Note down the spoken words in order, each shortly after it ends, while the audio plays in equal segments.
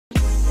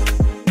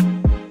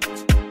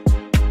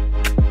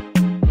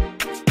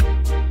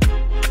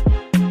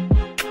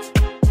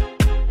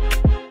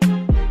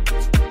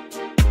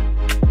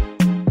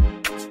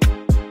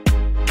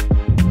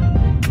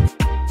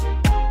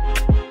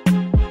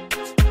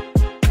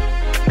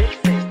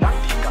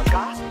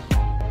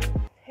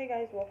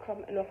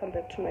welcome and welcome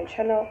back to my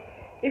channel.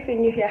 If you're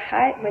new here,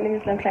 hi, my name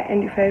is Lankla,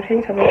 and if you're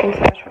thank you so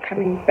much for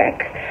coming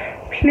back.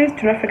 Please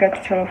do not forget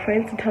to tell your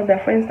friends, to tell their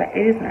friends that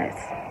it is nice.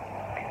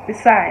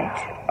 Besides,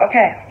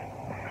 okay,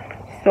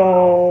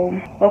 so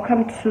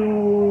welcome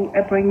to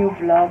a brand new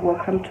vlog.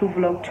 Welcome to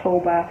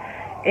Vlogtober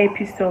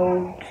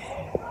episode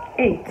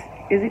 8.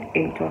 Is it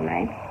 8 or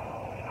 9?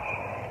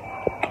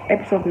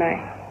 Episode 9.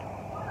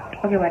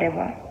 Okay,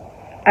 whatever,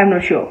 I'm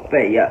not sure,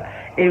 but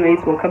yeah,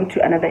 anyways, welcome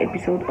to another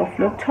episode of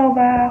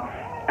Vlogtober.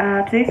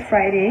 Today's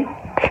Friday.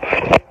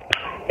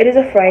 It is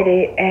a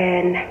Friday,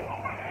 and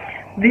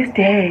this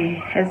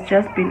day has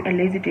just been a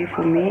lazy day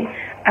for me.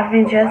 I've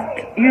been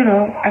just,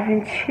 I've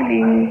been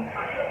chilling.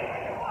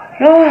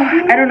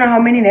 I don't know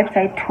how many naps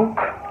I took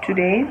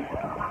today,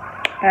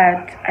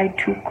 but I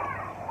took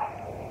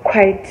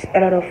quite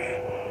a lot of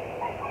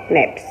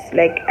naps.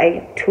 Like,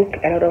 I took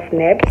a lot of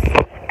naps.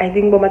 I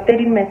think about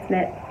 30 minutes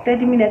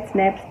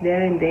naps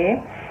there and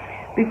there,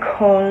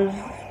 because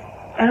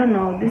I don't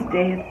know, this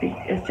day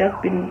has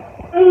just been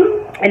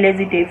a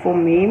lazy day for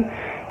me.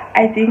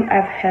 I think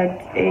I've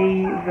had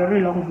a very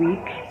long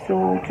week,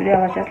 so today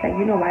I was just like,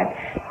 you know what,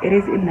 it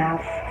is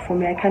enough for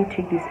me. I can't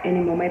take this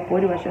anymore. My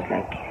body was just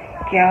like,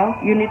 girl,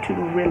 you need to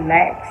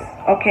relax,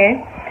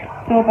 okay?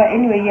 So, but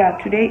anyway, yeah,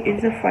 today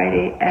is a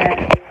Friday,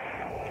 and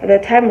the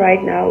time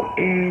right now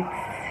is,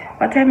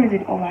 what time is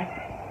it over?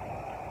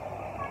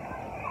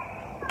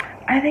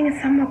 I think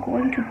it's somewhere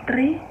going to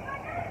 3,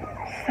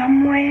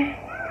 somewhere,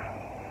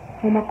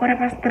 oh my god,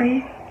 past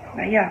 3.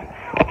 But yeah,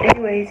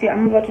 anyways, yeah,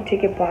 I'm about to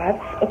take a bath.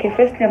 Okay,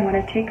 firstly, I'm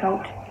gonna take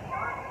out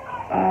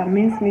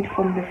minced meat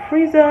from the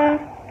freezer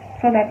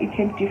so that it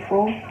can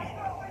defrost,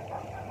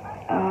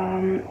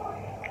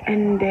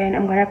 and then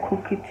I'm gonna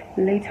cook it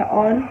later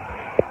on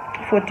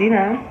for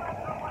dinner.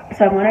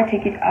 So I'm gonna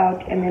take it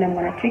out, and then I'm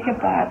gonna take a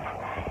bath,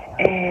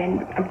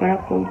 and I'm gonna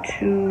go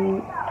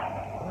to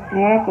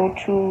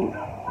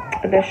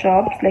the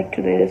shops, like to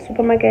the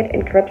supermarket,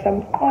 and grab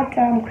some quarter.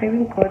 I'm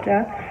craving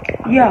quarter.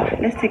 Yeah,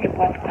 let's take a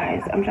bath,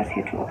 guys. I'm just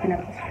here to open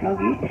up this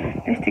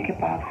vloggy. Let's take a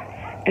bath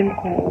and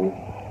go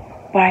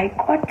buy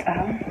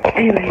quarter.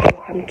 Anyways,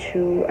 welcome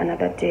to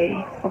another day,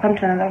 welcome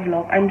to another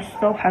vlog. I'm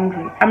so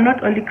hungry. I'm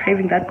not only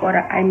craving that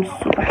quarter, I'm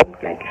super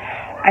hungry. Like,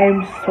 I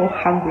am so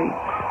hungry.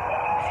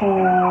 So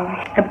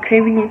I'm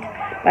craving it,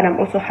 but I'm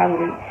also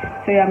hungry.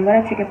 So yeah, I'm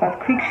gonna take a bath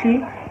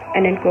quickly,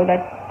 and then go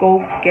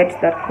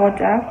get that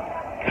quarter,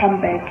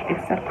 come back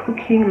and start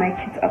cooking. My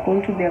kids are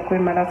going to their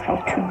grandmother's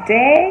house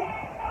today.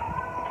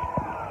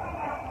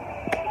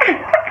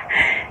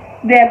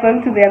 They are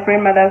going to their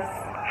grandmother's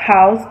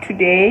house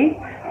today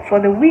for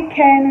the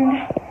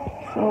weekend.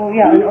 So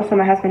yeah, and also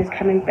my husband is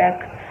coming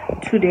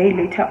back today,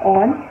 later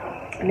on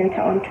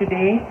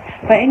today.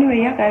 But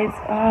anyway, yeah, guys,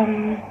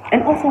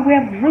 and also we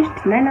have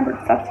reached 900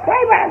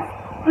 subscribers.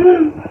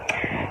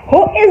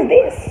 Who is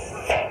this?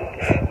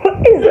 Who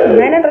is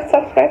 900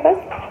 subscribers?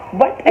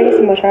 What? I need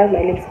to moisturize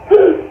my lips.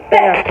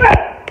 Yeah.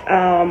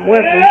 We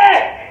have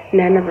reached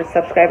 900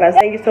 subscribers.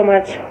 Thank you so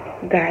much,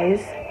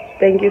 guys.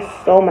 Thank you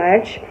so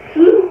much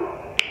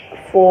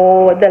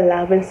for the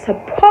love and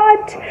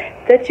support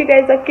that you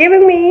guys are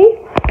giving me.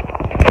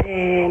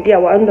 And yeah,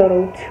 we're on the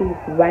road to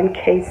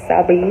 1K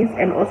subbies,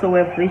 and also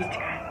we've reached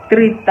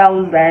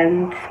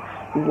 3,000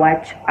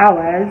 watch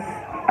hours.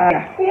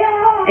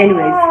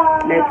 Anyways,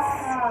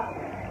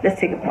 let's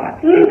take a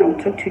bath, and I'll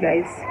talk to you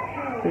guys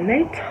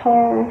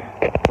later.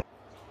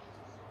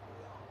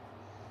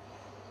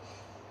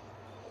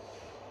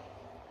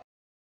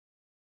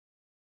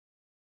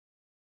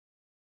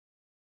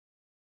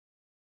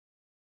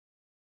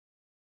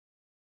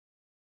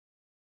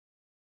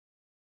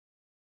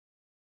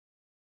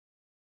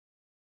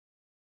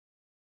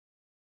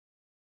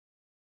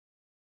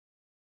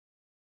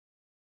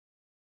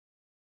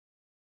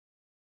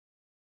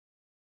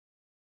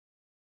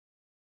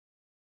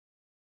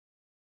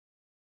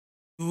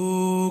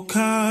 You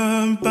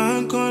can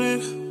bank on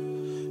it.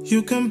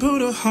 You can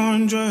put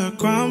 100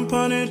 grand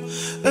on it.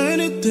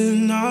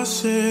 Anything I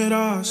said,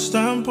 I'll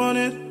stamp on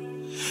it.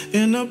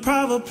 In a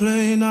private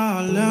plane,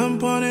 I'll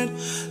lamp on it.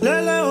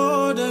 Lele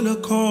oh, then they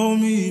call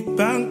me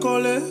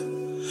Bankole.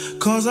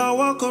 Cause I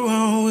walk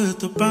around with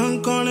the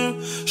bank on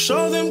him.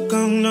 Show them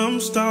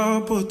Gangnam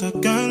Style, put the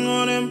gang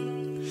on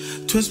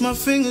him. Twist my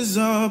fingers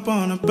up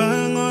on a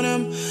bang on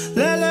him.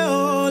 Lele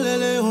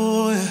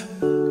oh, yeah.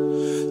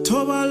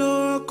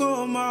 Tobalo,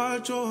 go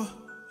macho,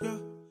 yeah.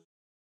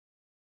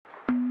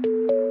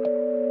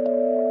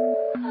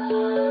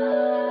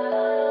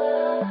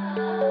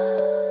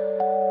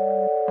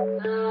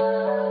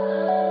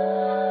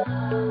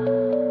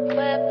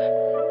 Whip,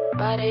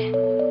 body,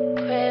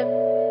 crib,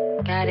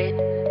 got it,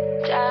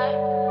 job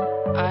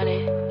on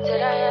it.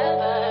 Did I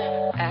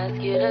ever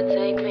ask you to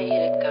take me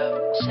to go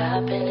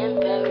shopping in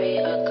Paris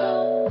or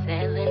go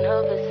sailing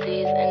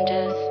overseas and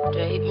just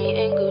drape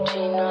me in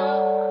Gucci?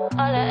 No,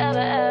 all I ever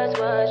asked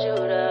was you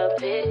to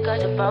pick up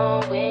the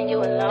phone when you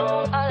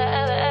alone. All I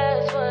ever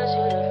asked was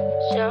you to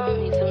show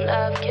me some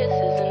love,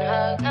 kisses and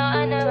hugs. No,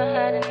 I never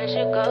had an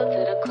issue. Go to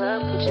the club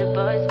up with your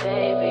boys,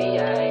 baby.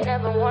 I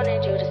never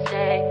wanted you to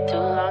stay too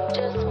long,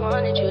 just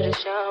wanted you to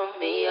show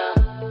me up.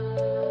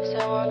 So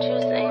won't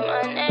you say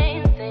my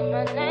name, say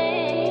my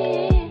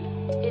name?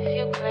 If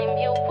you claim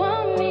you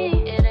want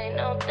me, it ain't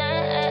no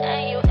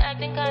thing. You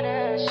acting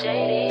kinda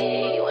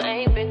shady. You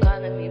ain't been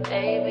calling me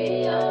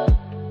baby,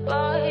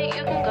 boy,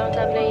 you can go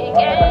stop playing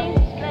games,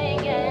 playing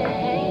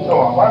games.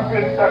 No, I'm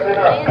going to start it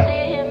up. You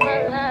see him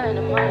online,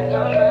 I'm on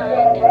your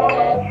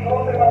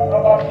mind, and I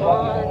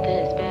want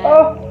this, baby.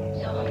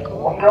 So I'm cool.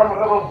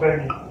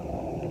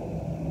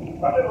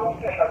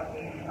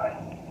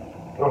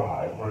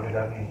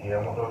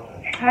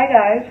 Hi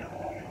guys.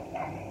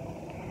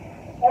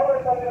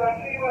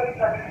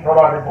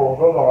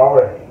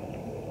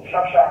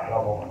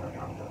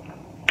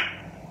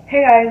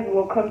 Hey guys,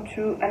 welcome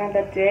to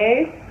another day.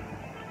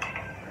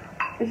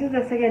 This is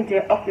the second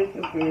day of this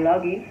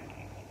vloggy.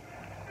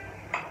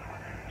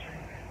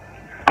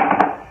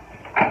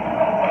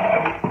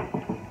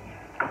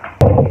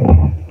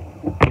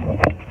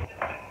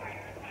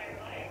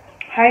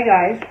 Hi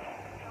guys,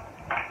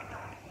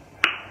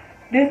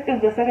 this is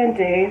the second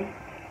day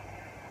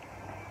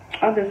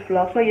of this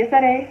vlog. So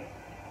yesterday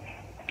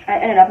I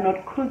ended up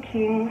not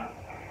cooking.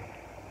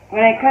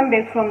 When I came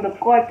back from the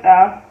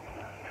quarter,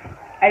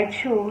 I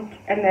chilled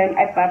and then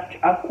I packed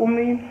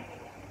akumi,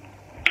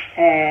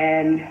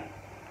 and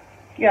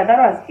yeah, that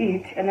was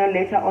it. And then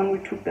later on we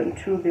took them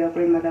to their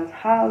grandmother's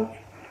house.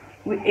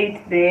 We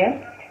ate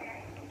there,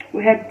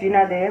 we had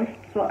dinner there,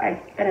 so I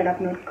ended up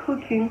not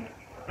cooking.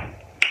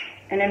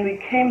 And then we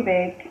came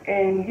back,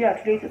 and yeah,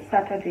 today's a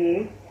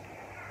Saturday.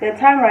 The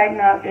time right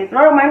now is the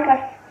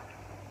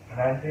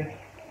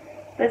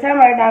time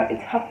right now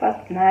is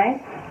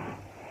 9:30.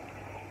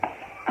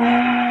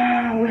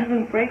 We're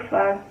having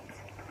breakfast,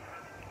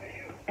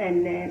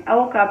 and then I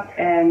woke up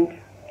and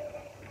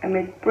I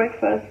made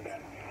breakfast.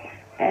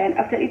 And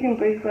after eating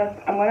breakfast,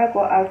 I'm gonna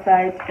go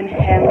outside and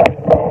hang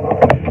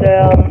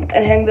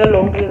the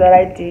laundry that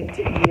I did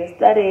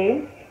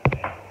yesterday.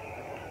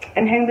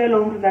 And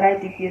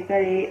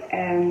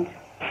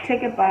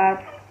take a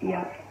bath.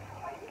 Yeah,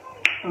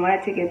 I'm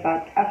gonna take a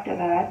bath after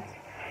that.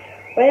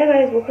 But yeah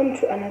guys, welcome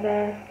to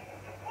another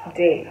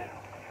day.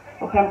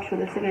 Welcome to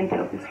the second day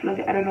of this vlog.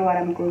 I don't know what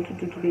I'm going to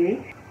do today,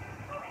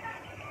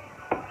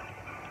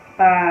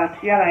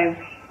 but yeah guys,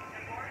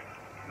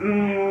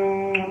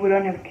 we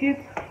don't have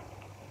kids.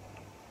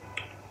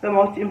 The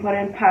most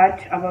important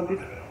part about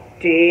this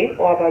day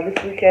or about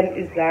this weekend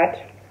is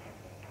that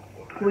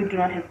we do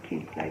not have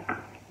kids. Like,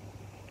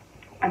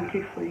 I'm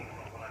kid free,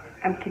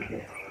 I'm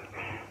kidless.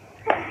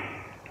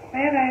 But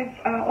yeah guys,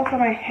 also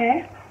my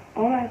hair,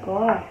 oh my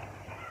god,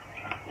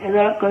 there's a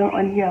lot going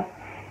on here.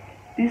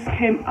 This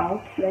came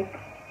out, like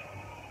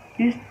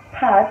this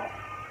part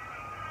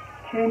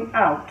came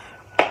out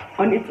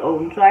on its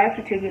own, so I have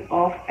to take it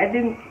off. I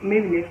think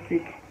maybe next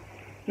week,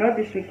 not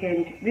this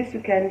weekend. This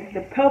weekend,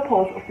 the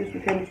purpose of this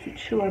weekend is to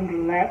chill and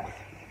relax,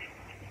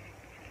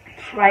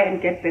 try and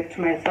get back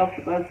to myself,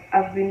 because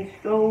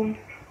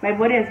my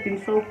body has been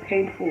so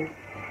painful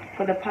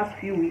for the past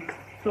few weeks,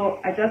 so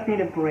I just need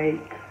a break.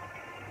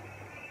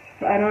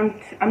 So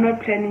I'm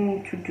not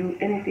planning to do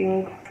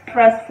anything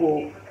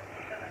stressful.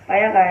 But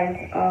yeah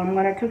guys, I'm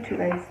gonna talk to you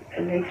guys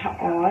later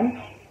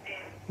on.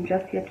 I'm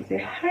just here to say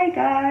hi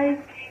guys.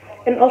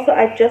 And also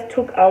I just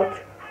took out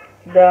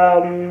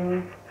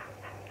the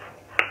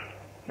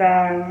but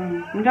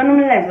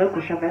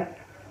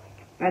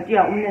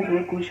yeah,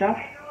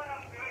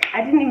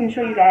 I didn't even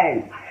show you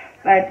guys,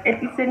 but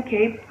at Eastern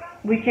Cape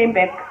we came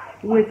back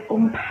with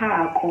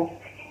umphako,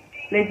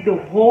 like the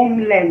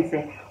homelands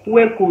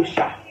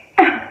wegusha.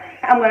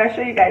 I'm gonna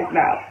show you guys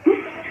now.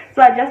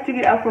 So I just took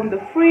it out from the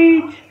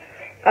fridge.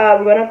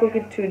 We're gonna cook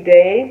it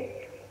today,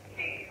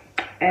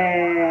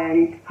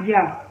 and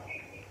yeah,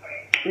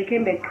 we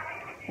came back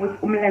with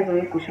umlezo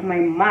wegusha. My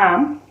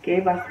mom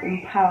gave us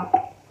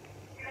umphako,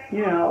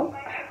 you know,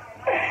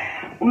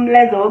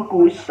 umlezo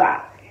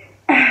wegusha.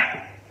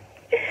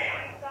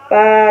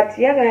 But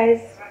yeah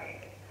guys,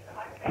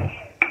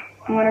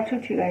 I'm gonna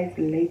talk to you guys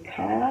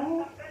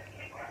later.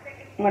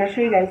 I'm gonna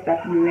show you guys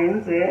that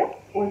mlenze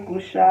with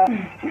gusha.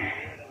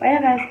 But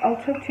yeah guys, I'll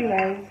talk to you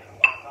guys.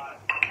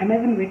 I'm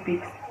having wheat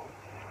bix.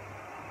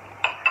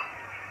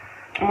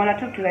 I'm gonna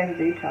talk to you guys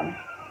later.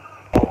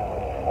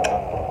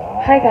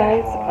 Hi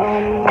guys,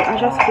 I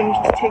just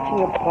finished taking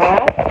a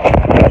bath.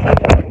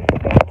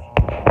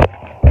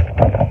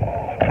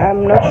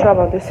 I'm not sure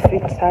about this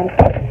fit, son.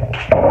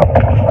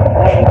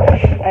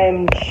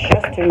 I'm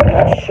just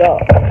not sure.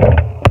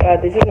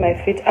 This is my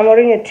fit. I'm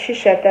wearing a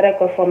t-shirt that I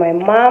got for my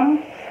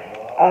mom,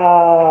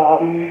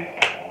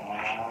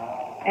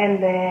 and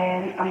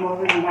then I'm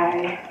wearing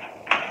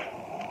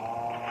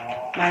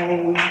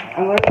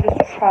I'm wearing this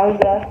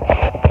trouser.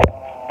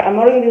 I'm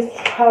wearing this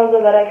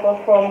trouser that I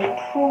got from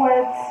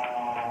Truworths,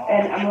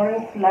 and I'm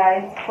wearing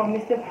slides from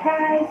Mr.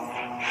 Price.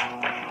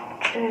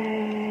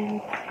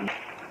 And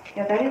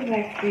yeah, that is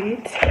my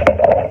fit.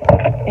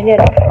 And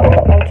yeah,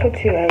 I'll talk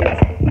to you guys.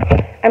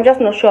 I'm just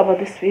not sure about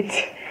this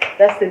fit.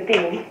 That's the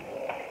thing.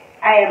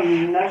 I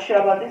am not sure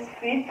about this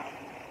fit.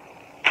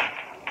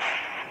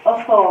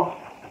 Also,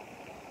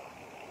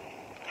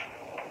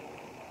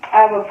 I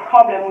have a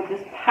problem with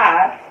this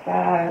part,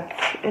 but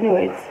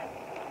anyways,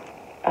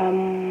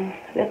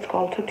 let's go.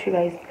 I'll talk to you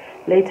guys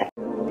later.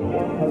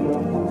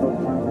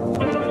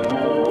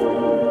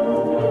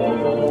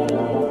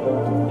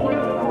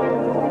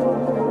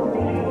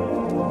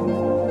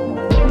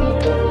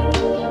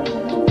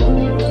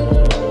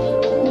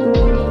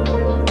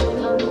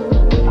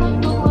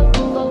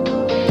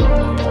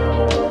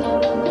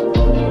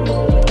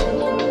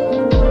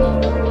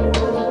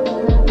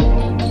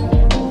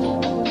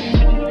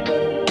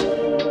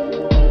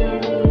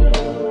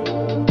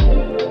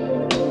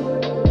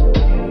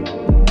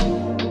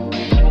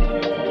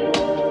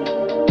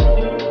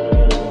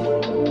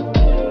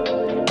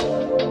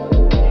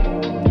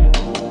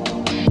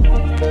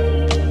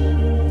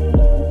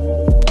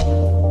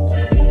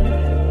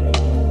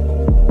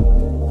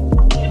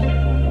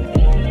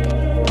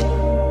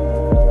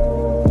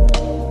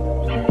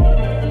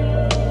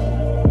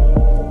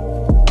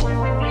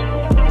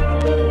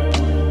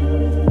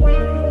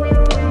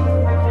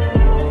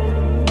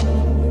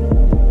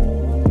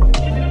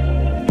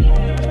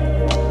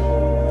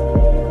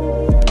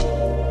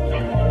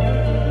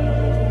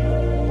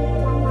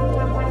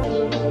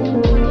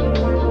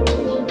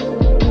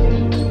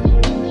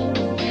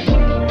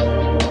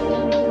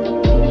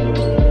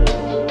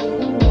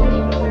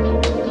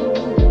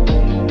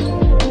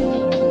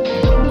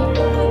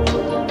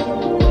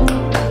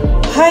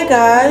 Hi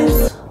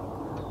guys,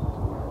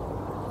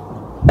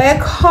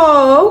 back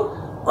home.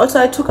 Also,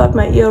 I took out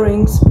my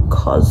earrings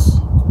because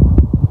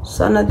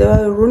Sana, they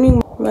were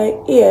ruining my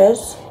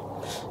ears.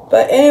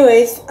 But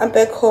anyways, I'm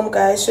back home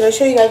guys. Should I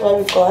show you guys what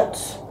we got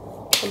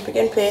from Pick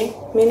and Pay?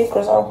 Mini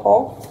grocery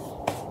haul.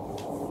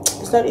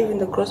 It's not even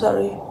the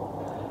grocery,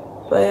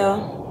 but yeah,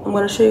 I'm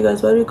gonna show you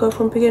guys what we got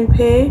from Pick and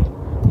Pay.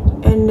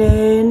 And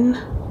then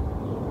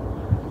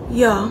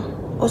yeah,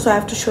 also I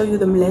have to show you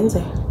the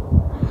mlenze.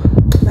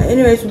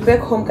 Anyways, we're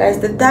back home guys.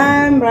 The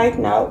time right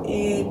now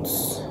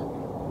it's,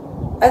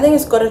 I think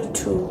it's quarter to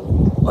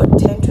 2 or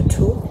 10 to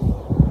 2.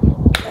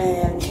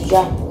 And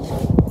yeah,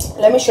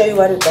 let me show you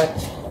what we got.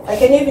 I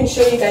can even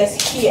show you guys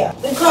here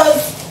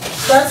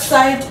because that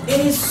side,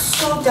 it is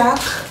so dark.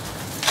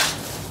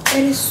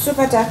 It is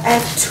super dark. I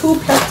have 2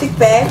 plastic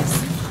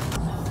bags.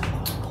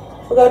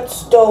 We got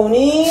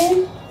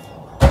Stony.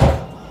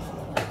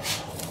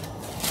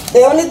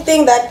 The only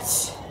thing that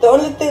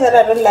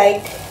I don't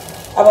like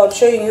about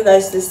showing you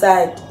guys this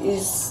side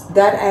is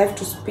that I have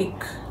to speak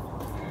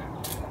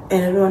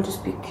and I don't want to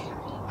speak,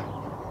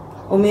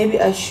 or maybe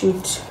I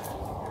should.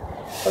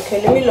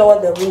 Okay, let me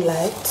lower the ring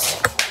light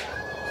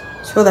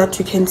so that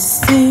you can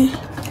see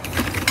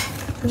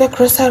the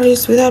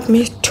groceries without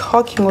me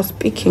talking or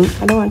speaking.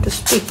 I don't want to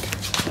speak.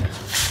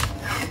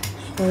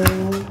 So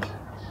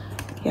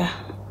yeah,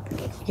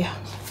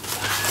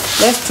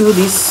 let's do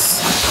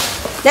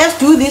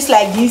this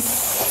like this.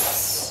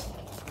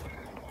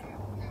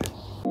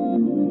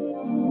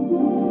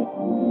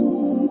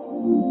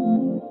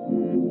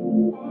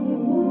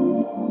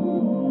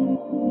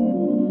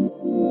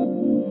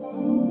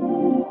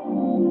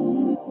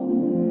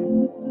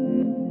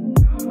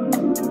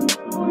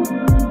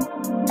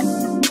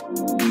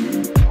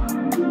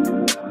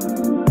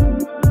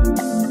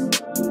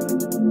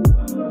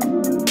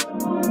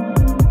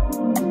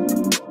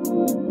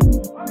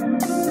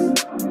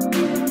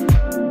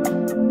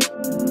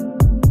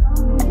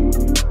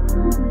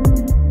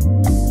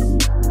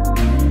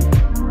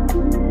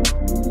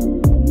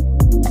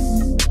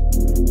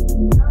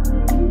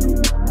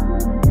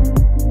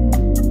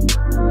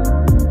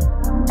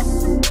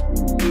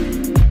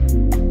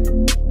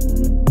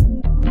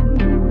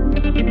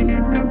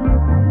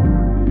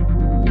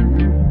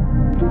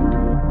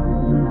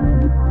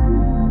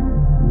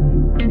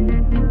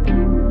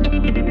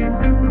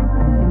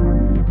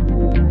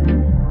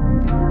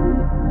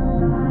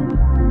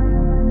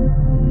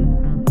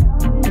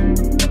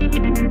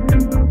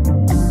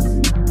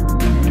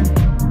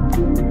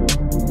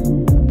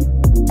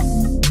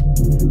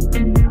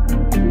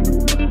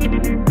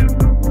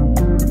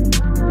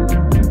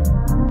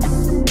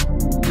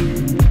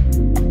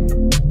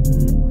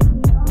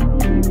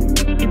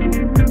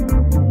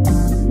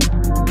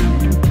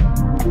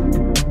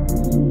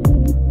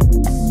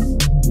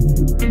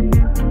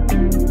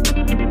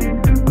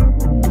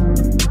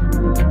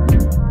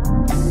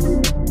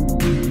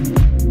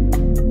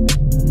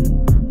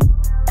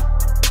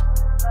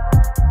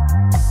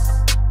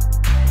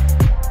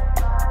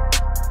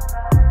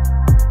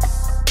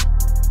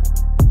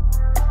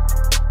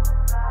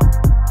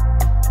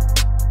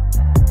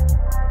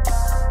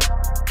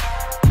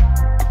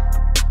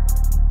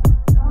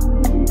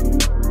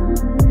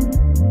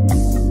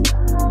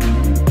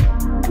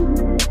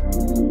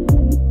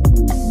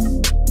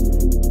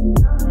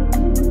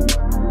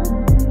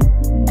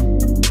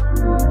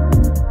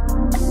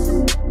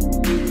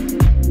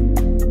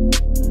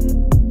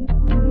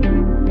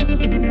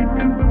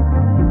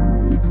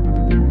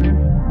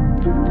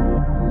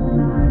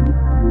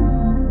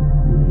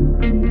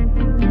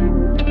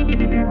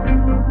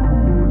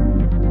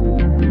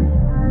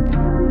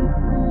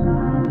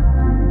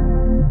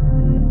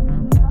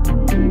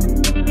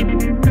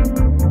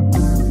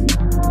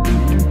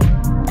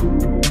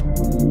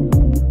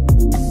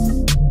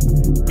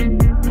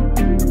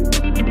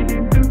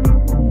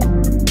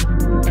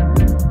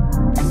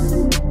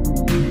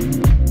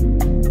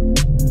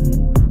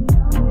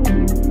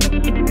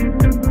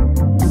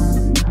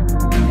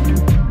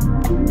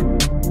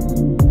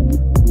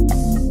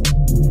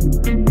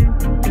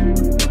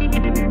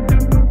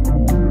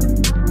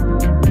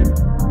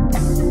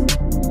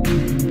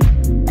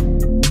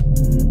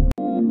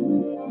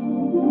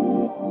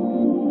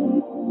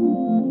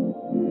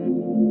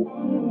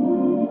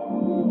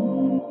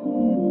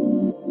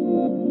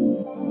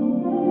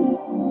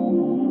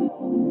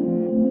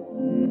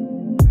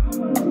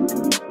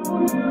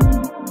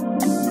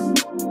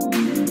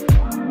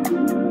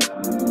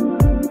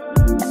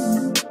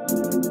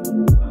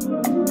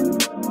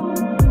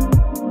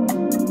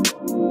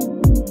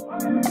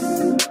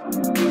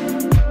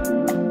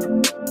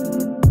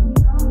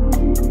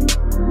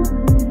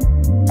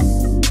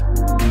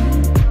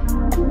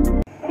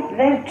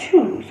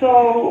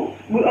 So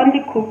we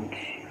only cooked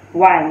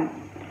one,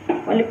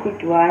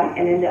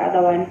 and then the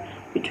other one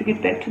we took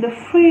it back to the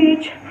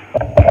fridge.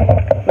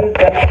 We're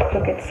gonna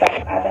cook it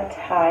some other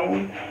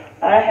time.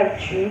 I have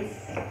juice.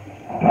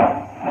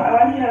 I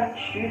want to have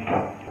juice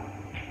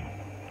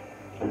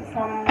with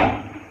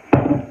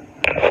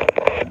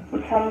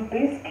some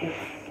biscuits,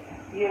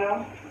 you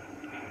know.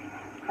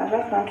 I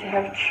just want to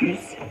have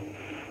juice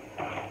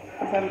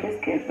with some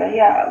biscuits. But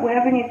yeah, we're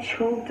having a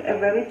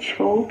very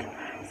chilled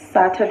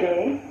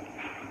Saturday.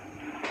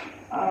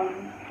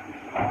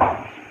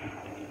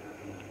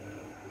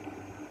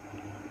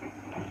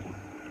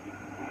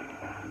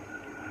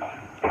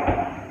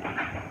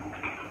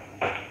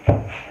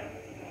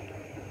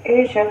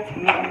 It's just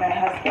me and my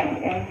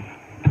husband, and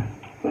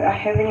we are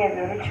having a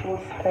very chill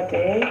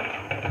Saturday.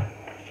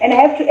 And I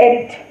have to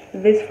edit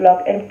this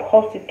vlog and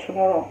post it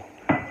tomorrow.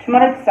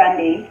 Tomorrow is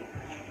Sunday,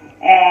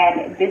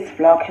 and this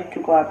vlog has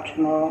to go up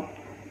tomorrow.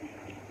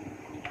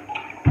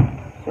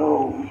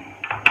 So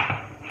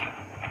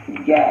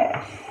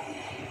yes,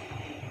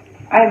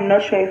 I'm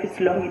not sure if it's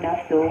long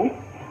enough though.